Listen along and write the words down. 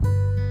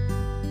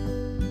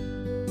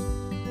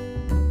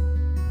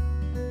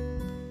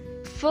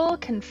full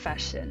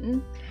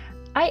confession,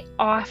 I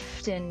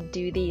often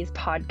do these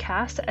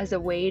podcasts as a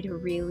way to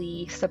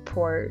really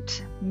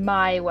support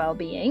my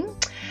well-being.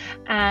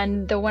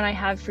 And the one I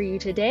have for you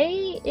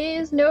today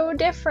is no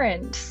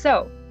different.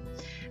 So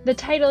the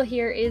title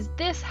here is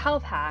This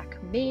Health Hack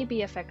May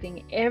Be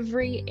Affecting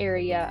Every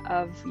Area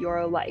of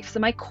Your Life. So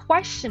my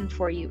question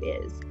for you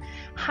is,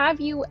 have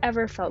you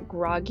ever felt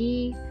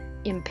groggy,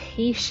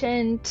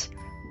 impatient,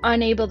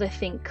 unable to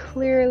think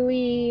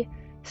clearly,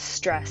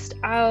 stressed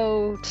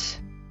out,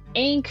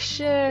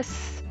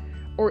 anxious,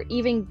 or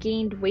even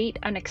gained weight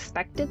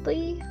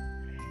unexpectedly?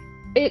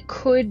 It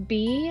could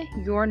be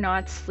you're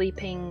not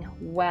sleeping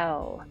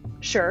well.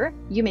 Sure,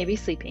 you may be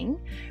sleeping,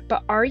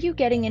 but are you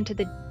getting into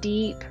the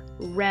deep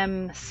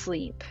REM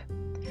sleep?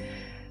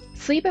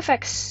 Sleep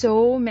affects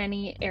so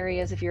many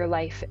areas of your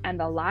life, and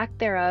the lack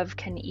thereof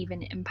can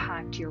even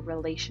impact your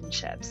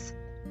relationships.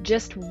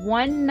 Just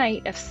one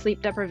night of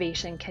sleep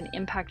deprivation can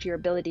impact your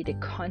ability to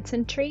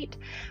concentrate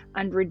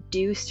and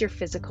reduce your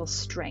physical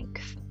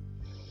strength.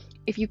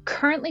 If you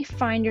currently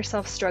find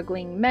yourself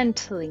struggling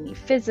mentally,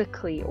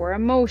 physically, or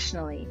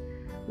emotionally,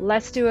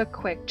 let's do a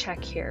quick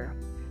check here.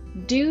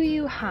 Do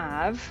you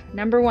have,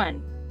 number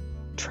one,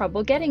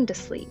 trouble getting to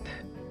sleep?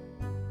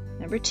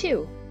 Number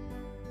two,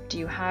 do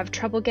you have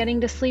trouble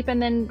getting to sleep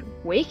and then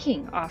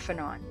waking off and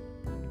on?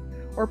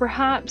 Or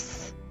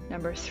perhaps,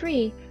 number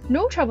three,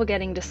 no trouble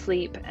getting to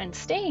sleep and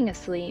staying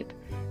asleep,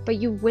 but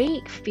you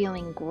wake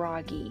feeling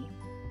groggy?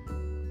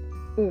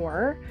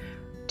 Or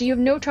do you have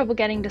no trouble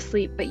getting to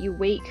sleep, but you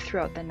wake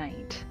throughout the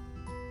night?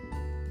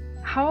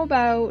 How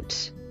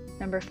about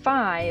number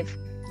five,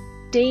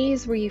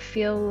 days where you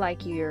feel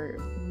like you're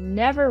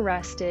never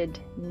rested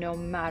no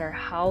matter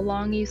how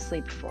long you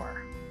sleep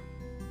for?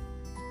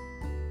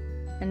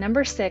 And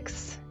number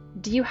six,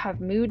 do you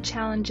have mood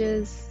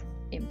challenges,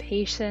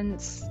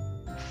 impatience,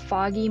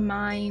 foggy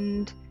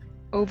mind,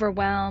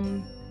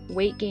 overwhelm,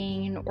 weight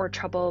gain, or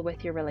trouble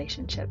with your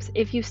relationships?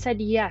 If you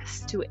said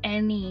yes to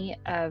any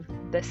of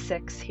the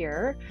six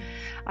here,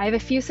 I have a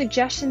few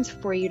suggestions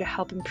for you to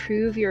help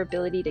improve your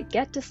ability to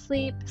get to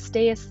sleep,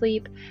 stay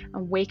asleep,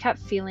 and wake up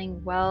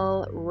feeling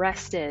well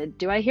rested.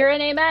 Do I hear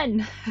an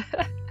amen?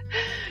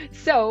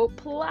 So,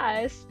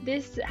 plus,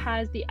 this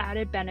has the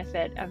added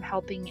benefit of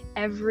helping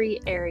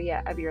every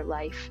area of your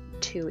life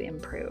to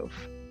improve.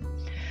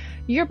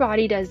 Your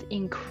body does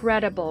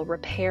incredible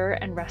repair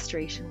and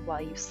restoration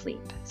while you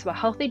sleep. So a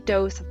healthy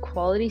dose of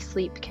quality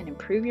sleep can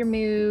improve your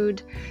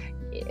mood,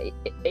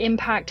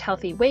 impact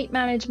healthy weight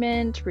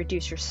management,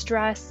 reduce your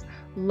stress,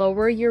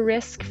 lower your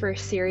risk for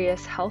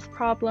serious health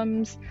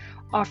problems,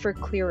 offer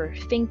clearer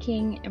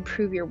thinking,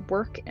 improve your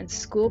work and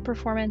school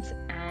performance,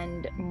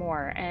 and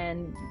more.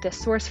 And the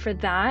source for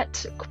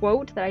that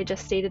quote that I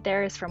just stated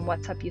there is from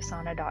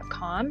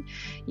whatsupusana.com.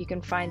 You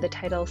can find the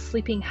title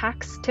Sleeping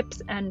Hacks,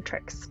 Tips, and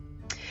Tricks.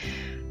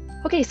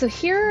 Okay, so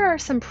here are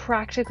some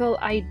practical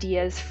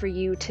ideas for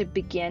you to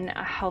begin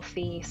a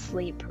healthy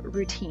sleep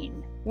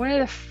routine. One of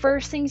the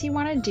first things you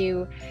want to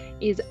do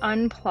is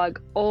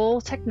unplug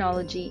all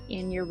technology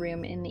in your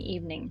room in the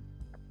evening,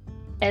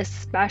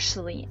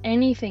 especially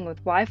anything with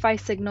Wi-Fi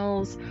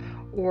signals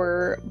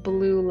or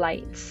blue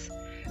lights.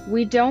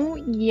 We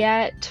don't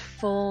yet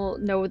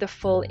know the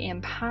full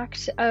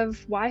impact of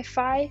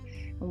Wi-Fi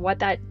and what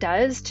that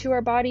does to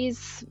our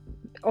body's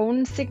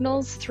own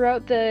signals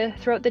throughout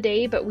the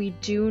day, but we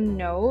do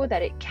know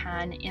that it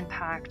can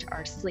impact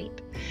our sleep.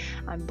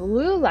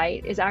 Blue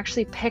light is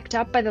actually picked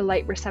up by the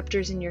light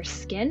receptors in your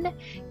skin,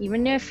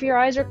 even if your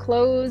eyes are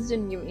closed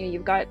and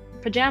you've got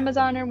pajamas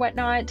on or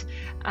whatnot.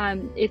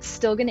 It's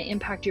still going to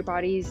impact your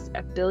body's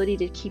ability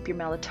to keep your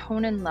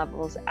melatonin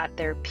levels at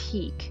their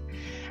peak.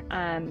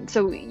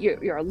 So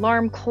your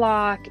alarm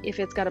clock, if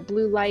it's got a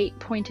blue light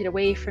pointed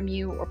away from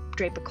you, or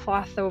drape a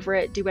cloth over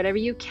it, do whatever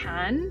you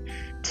can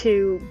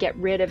to get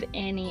rid of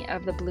any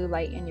of the blue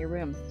light in your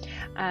room.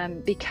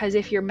 Because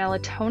if your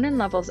melatonin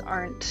levels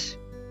aren't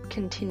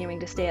continuing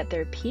to stay at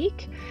their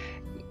peak,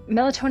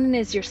 melatonin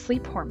is your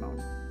sleep hormone,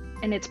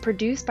 and it's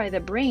produced by the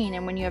brain.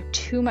 And when you have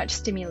too much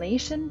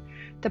stimulation,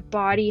 the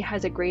body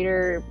has a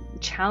greater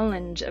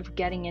challenge of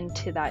getting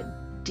into that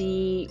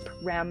deep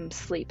REM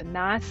sleep, and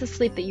that's the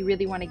sleep that you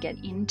really want to get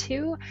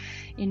into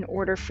in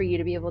order for you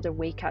to be able to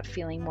wake up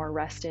feeling more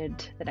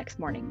rested the next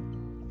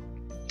morning.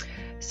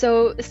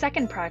 So the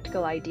second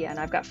practical idea, and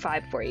I've got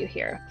 5 for you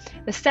here.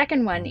 The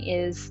second one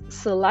is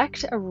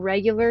select a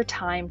regular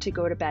time to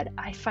go to bed.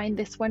 I find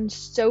this one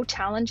so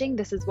challenging.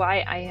 This is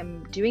why I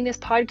am doing this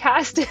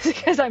podcast,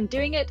 because I'm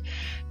doing it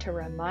to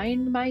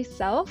remind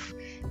myself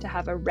to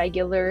have a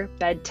regular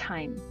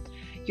bedtime.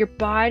 Your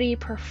body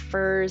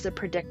prefers a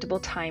predictable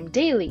time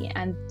daily,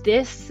 and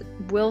this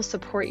will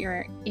support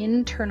your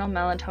internal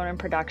melatonin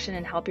production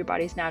and help your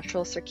body's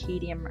natural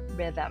circadian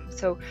rhythm.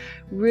 So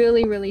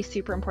really, really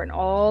super important.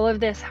 All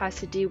of this has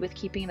to do with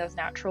keeping those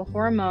natural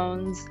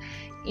hormones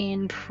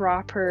in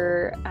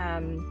proper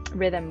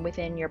rhythm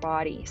within your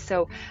body.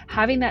 So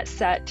having that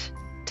set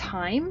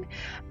time.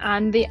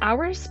 And the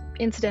hours,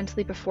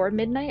 incidentally, before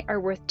midnight are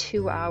worth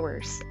 2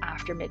 hours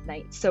after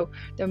midnight. So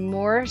the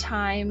more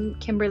time,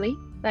 Kimberly,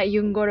 that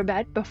you can go to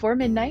bed before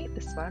midnight,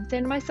 this is what I'm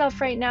saying to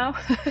myself right now.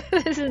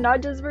 This is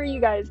not just for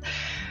you guys.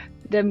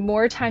 The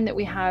more time that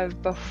we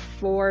have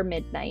before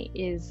midnight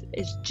is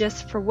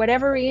just, for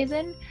whatever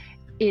reason,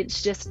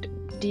 it's just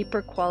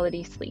deeper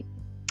quality sleep.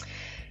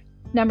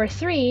 Number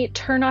 3,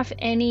 turn off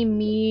any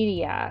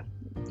media,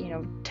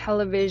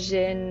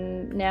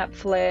 television,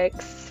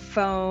 Netflix,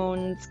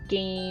 phones,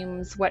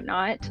 games,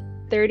 whatnot,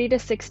 30 to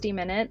 60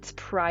 minutes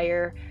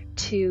prior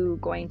to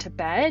going to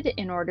bed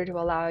in order to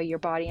allow your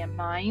body and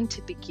mind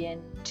to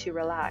begin to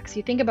relax.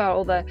 You think about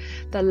all the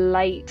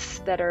lights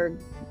that are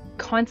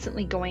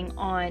constantly going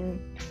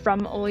on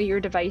from all your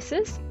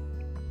devices.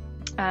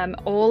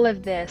 All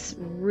of this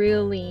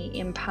really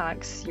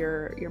impacts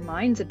your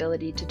mind's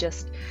ability to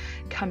just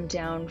come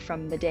down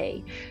from the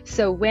day.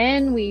 So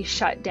when we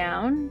shut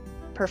down,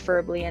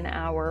 preferably an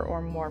hour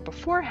or more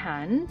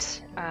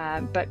beforehand,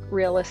 but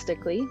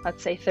realistically,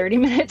 let's say 30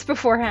 minutes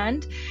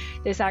beforehand,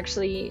 this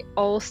actually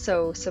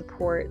also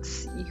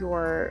supports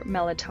your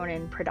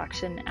melatonin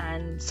production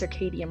and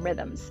circadian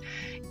rhythms.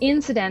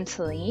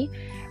 Incidentally,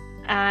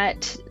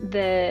 at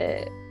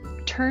the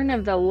turn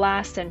of the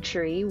last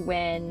century,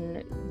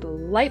 when the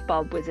light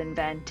bulb was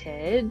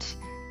invented,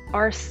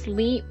 our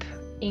sleep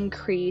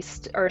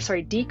decreased,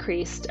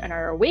 and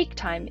our awake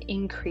time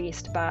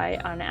increased by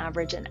on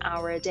average an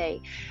hour a day.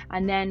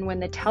 And then when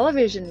the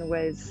television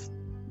was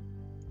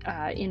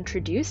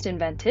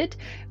invented,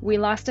 we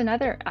lost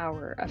another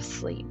hour of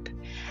sleep.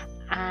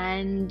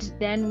 And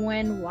then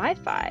when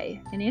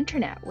Wi-Fi and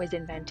internet was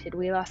invented,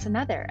 we lost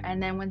another.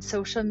 And then when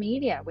social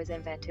media was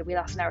invented, we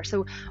lost an hour.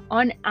 So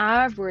on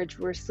average,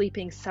 we're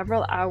sleeping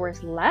several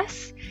hours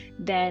less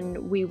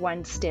than we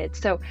once did.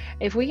 So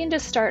if we can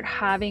just start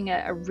having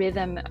a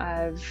rhythm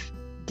of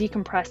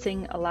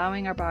decompressing,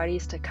 allowing our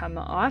bodies to come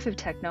off of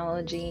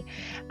technology,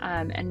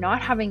 and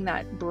not having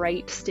that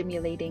bright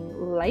stimulating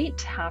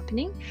light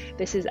happening,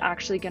 this is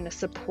actually going to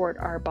support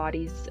our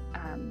body's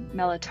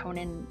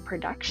melatonin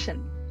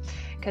production.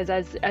 Because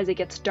as it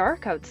gets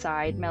dark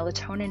outside,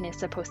 melatonin is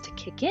supposed to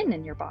kick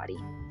in your body.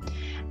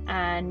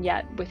 And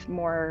yet with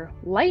more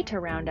light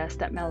around us,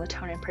 that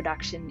melatonin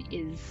production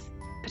is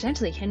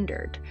potentially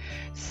hindered.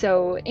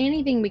 So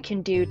anything we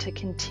can do to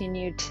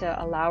continue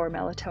to allow our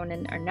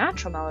melatonin, our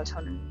natural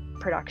melatonin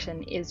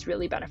production, is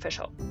really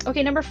beneficial.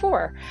 Okay, number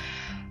 4.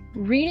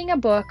 Reading a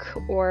book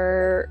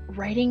or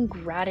writing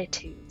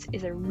gratitudes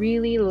is a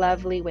really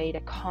lovely way to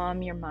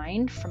calm your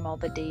mind from all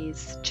the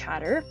day's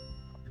chatter.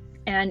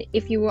 And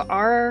if you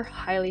are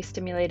highly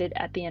stimulated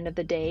at the end of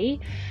the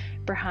day,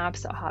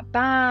 perhaps a hot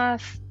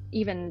bath,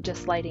 even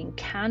just lighting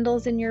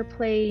candles in your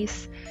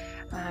place,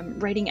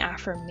 writing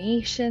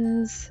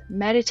affirmations,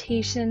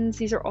 meditations,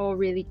 these are all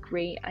really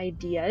great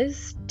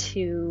ideas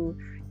to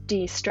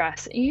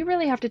de-stress. You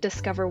really have to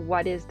discover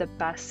what is the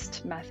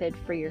best method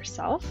for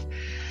yourself.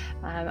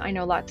 I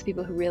know lots of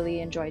people who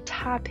really enjoy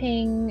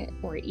tapping,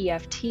 or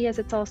EFT as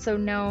it's also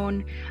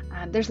known.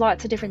 There's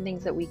lots of different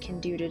things that we can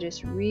do to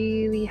just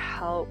really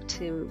help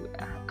to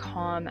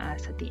calm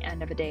us at the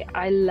end of a day.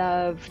 I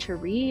love to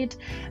read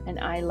and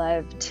I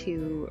love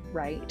to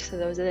write. So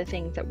those are the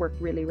things that work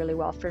really, really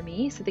well for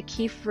me. So the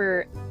key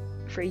for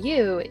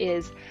you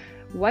is,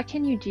 what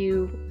can you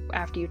do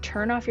after you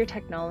turn off your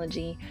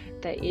technology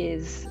that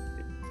is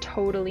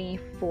totally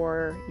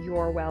for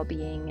your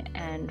well-being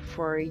and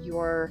for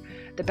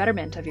the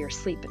betterment of your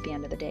sleep at the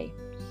end of the day.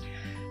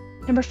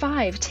 Number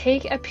 5,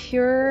 take a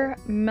pure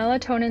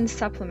melatonin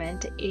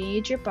supplement to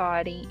aid your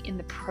body in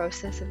the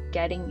process of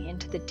getting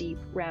into the deep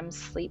REM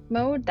sleep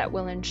mode that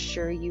will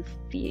ensure you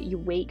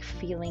wake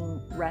feeling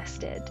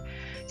rested.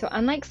 So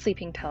unlike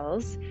sleeping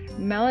pills,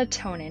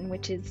 melatonin,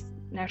 which is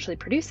naturally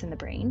produced in the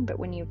brain, but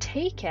when you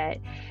take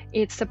it,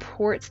 it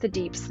supports the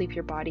deep sleep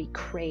your body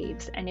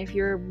craves. And if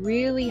you're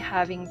really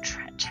having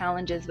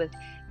challenges with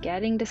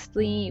getting to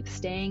sleep,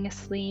 staying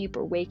asleep,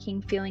 or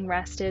waking feeling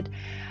rested,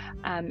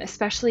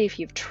 especially if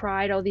you've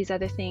tried all these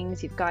other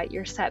things, you've got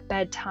your set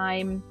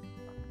bedtime,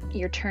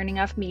 you're turning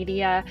off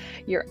media,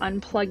 you're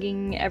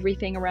unplugging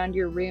everything around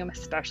your room,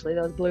 especially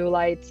those blue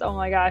lights. Oh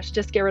my gosh,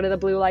 just get rid of the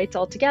blue lights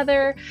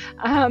altogether.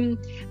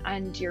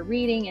 And you're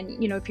reading,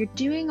 and if you're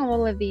doing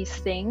all of these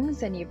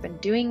things and you've been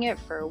doing it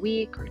for a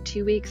week or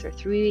 2 weeks or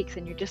 3 weeks,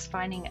 and you're just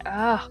finding,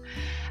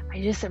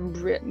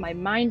 my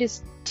mind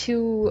is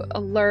too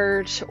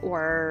alert,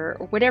 or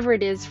whatever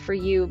it is for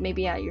you,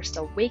 maybe you're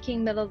still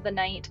waking middle of the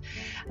night,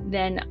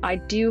 then I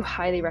do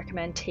highly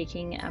recommend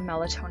taking a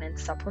melatonin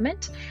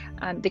supplement.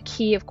 The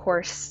key, of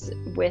course,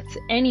 with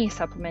any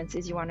supplements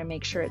is you want to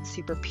make sure it's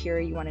super pure.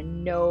 You want to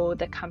know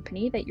the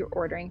company that you're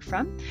ordering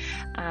from.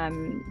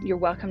 You're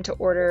welcome to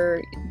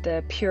order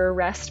the Pure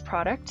Rest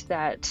product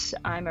that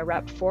I'm a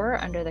rep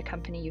for under the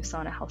company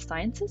USANA Health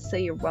Sciences. So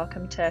you're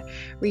welcome to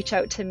reach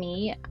out to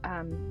me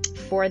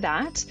for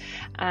that.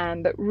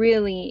 But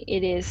really,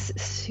 it is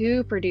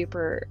super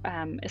duper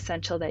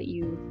essential that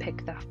you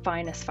pick the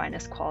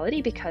finest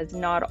quality, because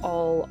not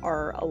all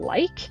are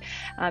alike.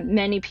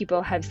 Many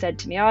people have said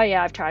to me, oh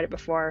yeah, I've tried it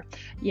before.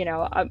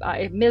 I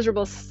have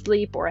miserable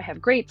sleep, or I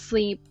have great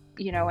sleep,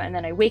 and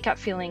then I wake up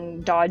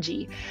feeling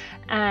dodgy,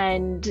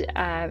 and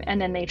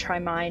then they try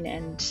mine,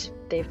 and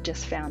they've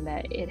just found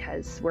that it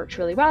has worked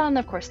really well, and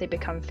of course they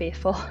become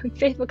faithful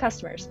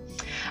customers.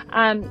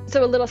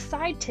 So a little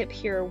side tip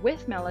here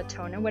with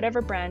melatonin,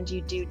 whatever brand you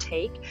do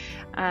take,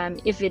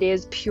 if it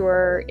is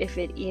pure, if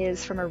it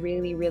is from a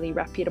really, really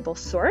reputable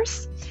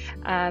source,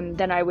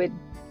 then I would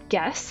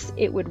guess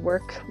it would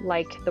work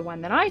like the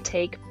one that I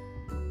take,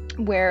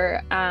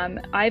 where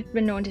I've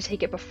been known to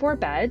take it before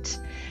bed,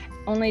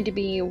 only to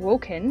be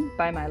woken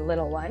by my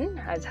little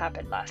one, as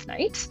happened last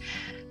night.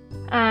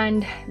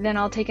 And then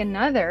I'll take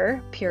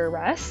another Pure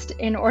Rest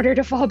in order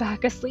to fall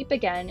back asleep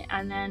again.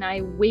 And then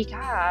I wake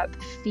up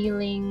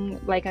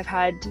feeling like I've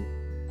had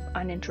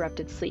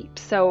uninterrupted sleep.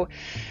 So,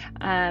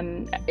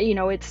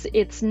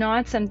 it's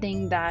not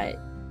something that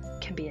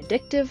can be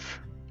addictive.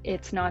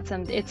 It's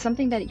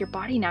something that your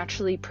body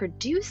naturally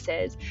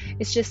produces.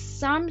 It's just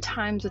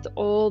sometimes with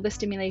all the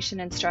stimulation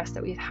and stress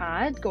that we've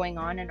had going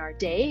on in our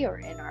day or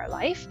in our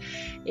life,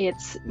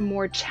 it's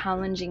more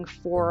challenging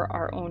for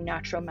our own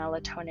natural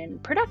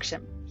melatonin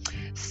production.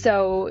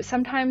 So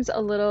sometimes a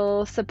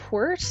little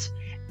support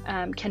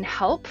can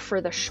help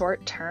for the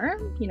short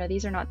term.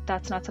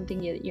 That's not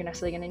something you're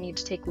necessarily going to need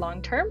to take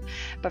long term,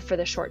 but for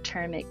the short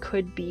term, it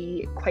could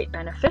be quite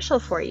beneficial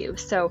for you.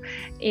 So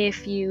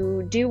if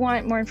you do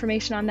want more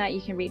information on that,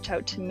 you can reach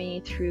out to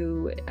me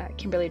through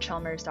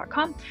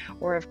KimberlyChalmers.com,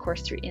 or of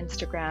course through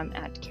Instagram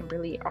at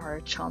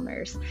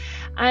KimberlyRChalmers.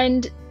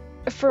 And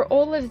for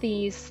all of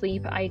these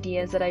sleep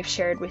ideas that I've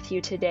shared with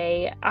you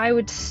today, I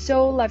would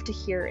so love to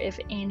hear if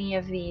any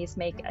of these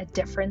make a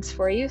difference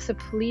for you. So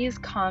please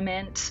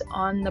comment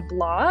on the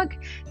blog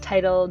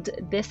titled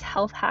 "This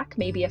Health Hack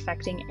May Be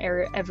Affecting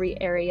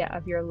Every Area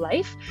of Your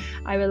Life."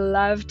 I would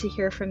love to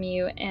hear from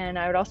you, and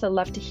I would also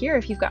love to hear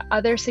if you've got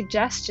other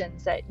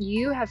suggestions that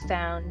you have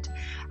found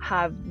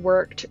have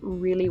worked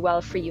really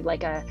well for you,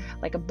 like a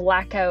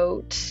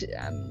blackout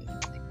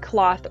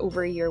cloth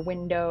over your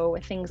window,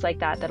 things like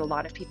that a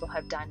lot of people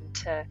have done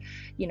to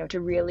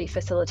really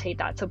facilitate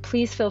that. So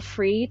please feel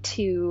free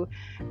to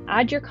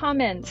add your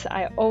comments.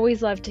 I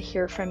always love to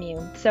hear from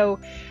you. So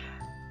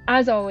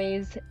as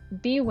always,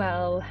 be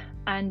well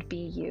and be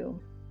you.